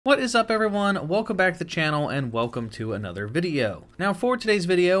What is up, everyone? Welcome back to the channel and welcome to another video. Now for today's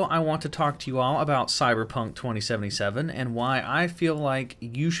video, I want to talk to you all about Cyberpunk 2077 and why I feel like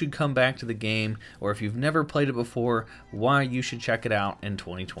you should come back to the game, or if you've never played it before, why you should check it out in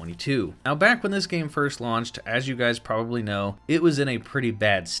 2022. Now back when this game first launched, as you guys probably know, it was in a pretty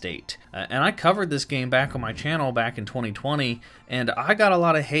bad state. And I covered this game back on my channel back in 2020, and I got a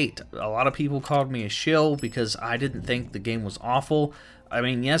lot of hate. A lot of people called me a shill because I didn't think the game was awful. I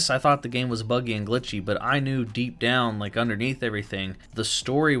mean, yes, I thought the game was buggy and glitchy, but I knew deep down, like underneath everything, the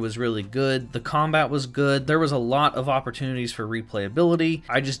story was really good, the combat was good, there was a lot of opportunities for replayability.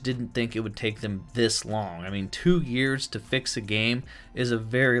 I just didn't think it would take them this long. I mean, 2 years to fix a game is a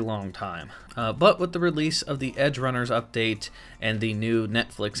very long time. But with the release of the Edgerunners update and the new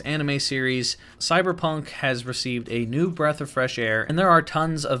Netflix anime series, Cyberpunk has received a new breath of fresh air, and there are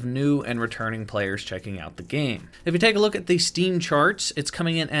tons of new and returning players checking out the game. If you take a look at the Steam charts, it's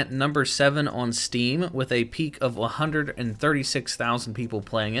coming in at number 7 on Steam with a peak of 136,000 people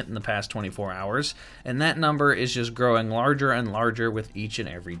playing it in the past 24 hours, and that number is just growing larger and larger with each and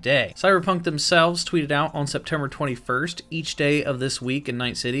every day. Cyberpunk themselves tweeted out on September 21st, each day of this week in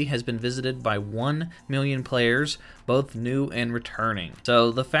Night City has been visited by 1 million players, both new and returning.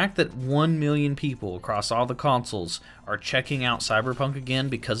 So the fact that 1 million people across all the consoles are checking out Cyberpunk again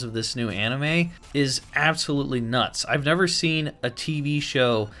because of this new anime is absolutely nuts. I've never seen a TV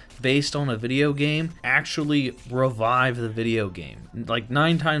show based on a video game actually revive the video game. Like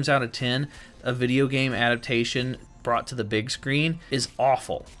 9 times out of 10, a video game adaptation brought to the big screen is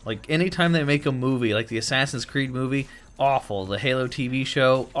awful. Like anytime they make a movie, like the Assassin's Creed movie, awful. The Halo TV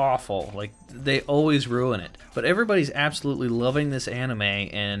show, awful. Like, they always ruin it. But everybody's absolutely loving this anime,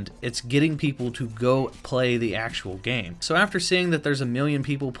 and it's getting people to go play the actual game. So after seeing that there's 1 million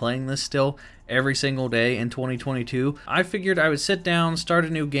people playing this still every single day in 2022, I figured I would sit down, start a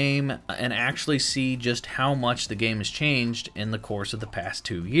new game, and actually see just how much the game has changed in the course of the past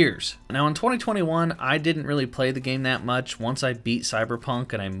 2 years. Now in 2021, I didn't really play the game that much. Once I beat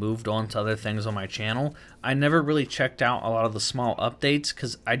Cyberpunk and I moved on to other things on my channel, I never really checked out a lot of the small updates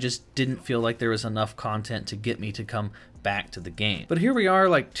because I just didn't feel like there was enough content to get me to come back to the game. But here we are,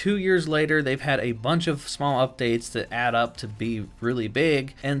 like 2 years later, they've had a bunch of small updates that add up to be really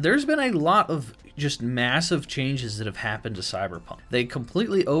big, and there's been a lot of just massive changes that have happened to Cyberpunk. They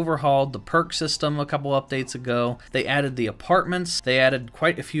completely overhauled the perk system a couple updates ago. They added the apartments. They added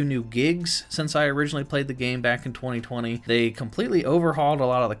quite a few new gigs since I originally played the game back in 2020. They completely overhauled a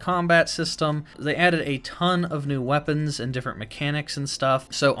lot of the combat system. They added a ton of new weapons and different mechanics and stuff.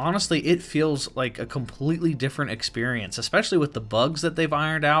 So honestly, it feels like a completely different experience, especially with the bugs that they've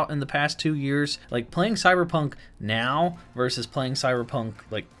ironed out in the past 2 years. Like playing Cyberpunk now versus playing Cyberpunk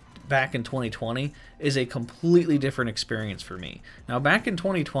like back in 2020 is a completely different experience for me. Now back in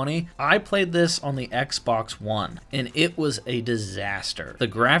 2020, I played this on the Xbox One, and it was a disaster. The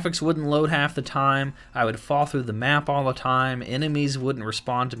graphics wouldn't load half the time, I would fall through the map all the time, enemies wouldn't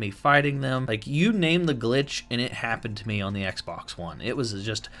respond to me fighting them. Like, you name the glitch and it happened to me on the Xbox One. It was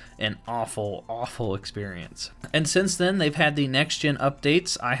just an awful, awful experience. And since then, they've had the next-gen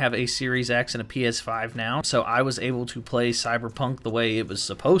updates. I have a Series X and a PS5 now, so I was able to play Cyberpunk the way it was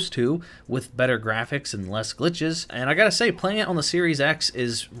supposed to, with better graphics and less glitches, and I gotta say, playing it on the Series X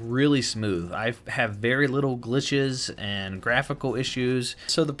is really smooth. I have very little glitches and graphical issues,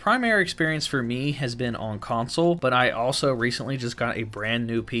 so the primary experience for me has been on console, but I also recently just got a brand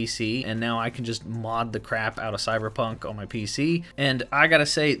new PC, and now I can just mod the crap out of Cyberpunk on my PC. And I gotta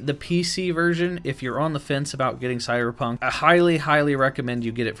say, the PC version, if you're on the fence about getting Cyberpunk, I highly recommend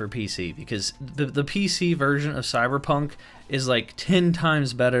you get it for PC, because the PC version of Cyberpunk is like 10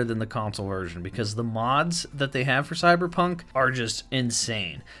 times better than the console version, because the mods that they have for Cyberpunk are just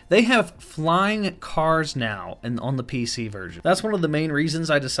insane. They have flying cars now on the PC version. That's one of the main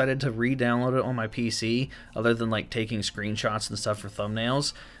reasons I decided to re-download it on my PC, other than like taking screenshots and stuff for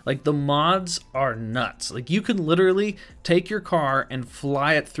thumbnails. Like, the mods are nuts. Like, you can literally take your car and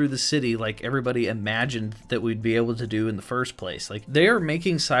fly it through the city like everybody imagined that we'd be able to do in the first place. Like, they're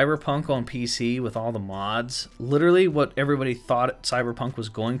making Cyberpunk on PC with all the mods literally what everybody thought Cyberpunk was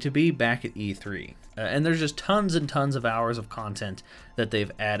going to be back at E3. And there's just tons and tons of hours of content that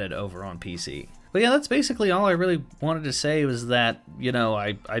they've added over on PC. But yeah, that's basically all I really wanted to say, was that, you know,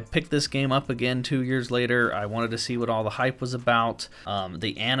 I picked this game up again 2 years later. I wanted to see what all the hype was about.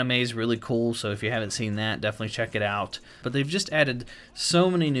 The anime is really cool, so if you haven't seen that, definitely check it out. But they've just added so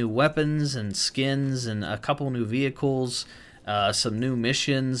many new weapons and skins and a couple new vehicles, some new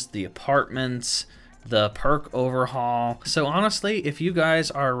missions, the apartments, the perk overhaul. So honestly, if you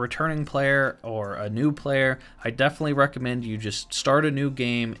guys are a returning player or a new player, I definitely recommend you just start a new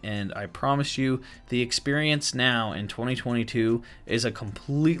game, and I promise you the experience now in 2022 is a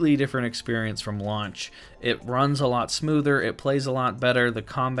completely different experience from launch. It runs a lot smoother, it plays a lot better, the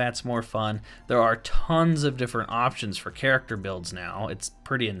combat's more fun. There are tons of different options for character builds now. It's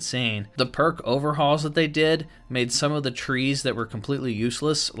pretty insane. The perk overhauls that they did made some of the trees that were completely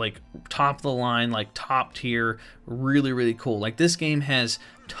useless, like top of the line, like top tier, really cool. Like, this game has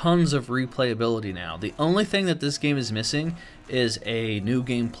tons of replayability now. The only thing that this game is missing is a new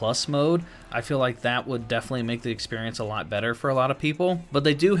game plus mode. I feel like that would definitely make the experience a lot better for a lot of people, but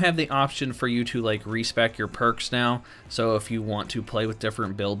they do have the option for you to like respec your perks now, so if you want to play with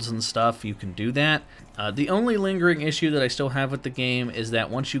different builds and stuff, you can do that. The only lingering issue that I still have with the game is that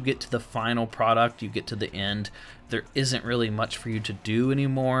once you get to the final product, you get to the end, there isn't really much for you to do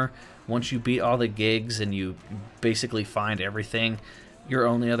anymore. Once you beat all the gigs and you basically find everything, your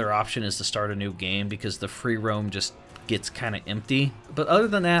only other option is to start a new game, because the free roam just gets kind of empty. But other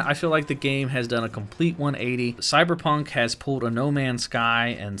than that, I feel like the game has done a complete 180. Cyberpunk has pulled a No Man's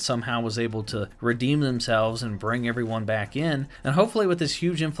Sky and somehow was able to redeem themselves and bring everyone back in. And hopefully with this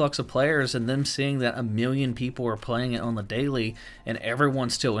huge influx of players and them seeing that 1 million people are playing it on the daily and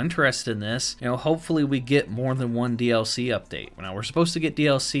everyone's still interested in this, you know, hopefully we get more than one DLC update. Now, we're supposed to get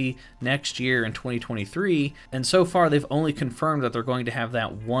DLC next year in 2023, and so far they've only confirmed that they're going to have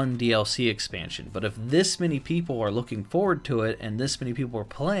that one DLC expansion. But if this many people are looking forward to it and this many people are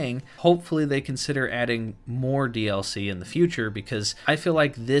playing, hopefully they consider adding more DLC in the future, because I feel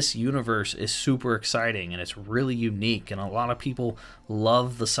like this universe is super exciting and it's really unique, and a lot of people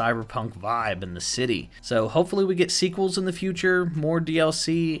love the cyberpunk vibe in the city. So hopefully we get sequels in the future, more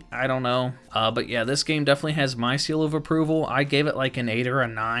DLC, I don't know. But yeah, this game definitely has my seal of approval. I gave it like an 8 or a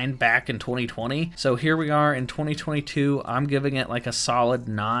 9 back in 2020. So here we are in 2022. I'm giving it like a solid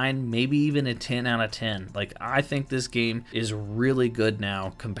 9, maybe even a 10 out of 10. Like, I think this game is really good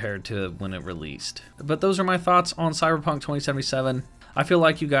now compared to when it released. But those are my thoughts on Cyberpunk 2077. I feel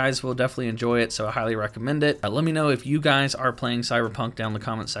like you guys will definitely enjoy it, so I highly recommend it. Let me know if you guys are playing Cyberpunk down in the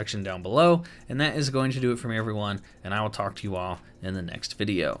comment section down below, and that is going to do it for me, everyone, and I will talk to you all in the next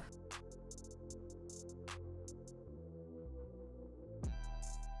video.